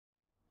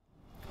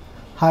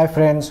Hi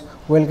friends,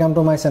 welcome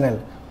to my channel.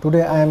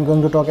 Today I am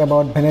going to talk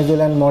about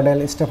Venezuelan model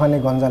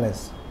Staphany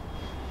Gonzalez.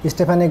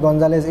 Staphany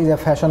Gonzalez is a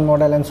fashion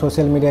model and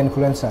social media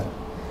influencer.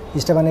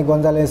 Staphany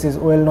Gonzalez is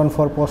well known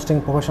for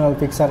posting professional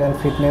pictures and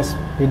fitness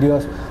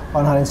videos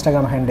on her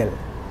Instagram handle.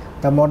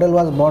 The model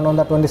was born on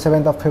the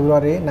 27th of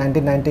February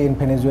 1990 in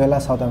Venezuela,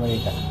 South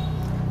America.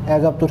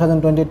 As of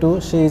 2022,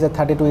 she is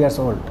 32 years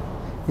old.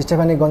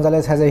 Staphany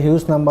Gonzalez has a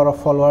huge number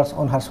of followers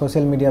on her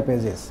social media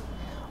pages.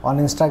 On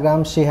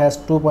Instagram, she has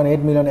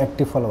 2.8 million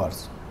active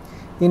followers.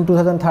 In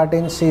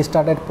 2013, she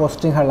started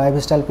posting her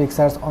lifestyle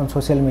pictures on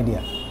social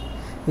media.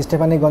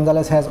 Staphany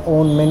Gonzalez has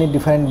owned many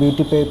different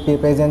beauty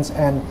pageants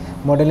and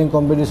modeling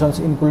competitions,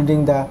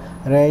 including the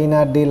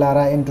Reina de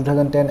Lara in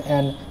 2010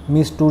 and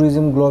Miss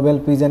Tourism Global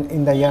pageant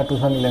in the year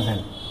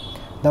 2011.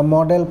 The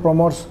model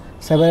promotes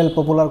several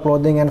popular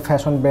clothing and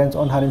fashion brands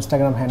on her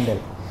Instagram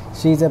handle.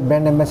 She is a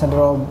brand ambassador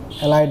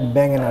of Allied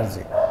Bang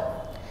Energy.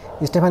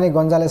 Staphany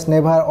Gonzalez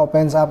never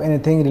opens up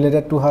anything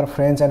related to her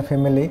friends and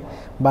family,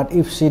 but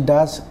if she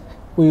does,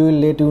 we will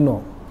let you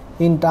know.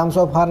 In terms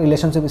of her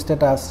relationship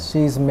status,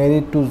 she is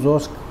married to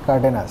Jose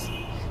Cardenas.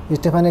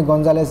 Staphany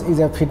Gonzalez is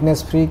a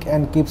fitness freak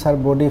and keeps her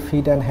body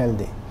fit and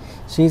healthy.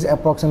 She is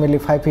approximately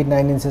 5 feet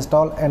 9 inches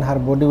tall and her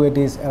body weight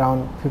is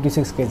around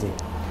 56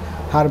 kg.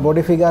 Her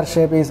body figure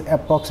shape is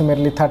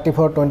approximately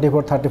 34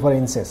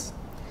 inches.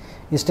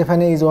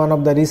 Staphany is one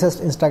of the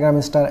richest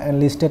Instagram stars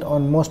and listed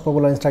on most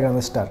popular Instagram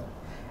stars.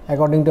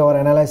 According to our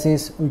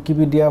analysis,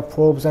 Wikipedia,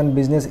 Forbes and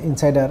Business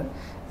Insider,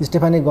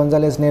 Staphany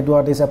Gonzalez net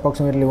worth is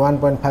approximately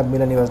 $1.5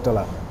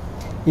 million.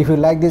 If you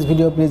like this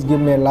video, please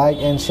give me a like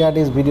and share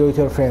this video with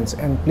your friends,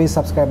 and please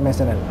subscribe my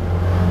channel.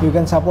 You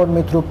can support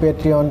me through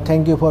Patreon.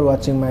 Thank you for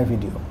watching my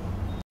video.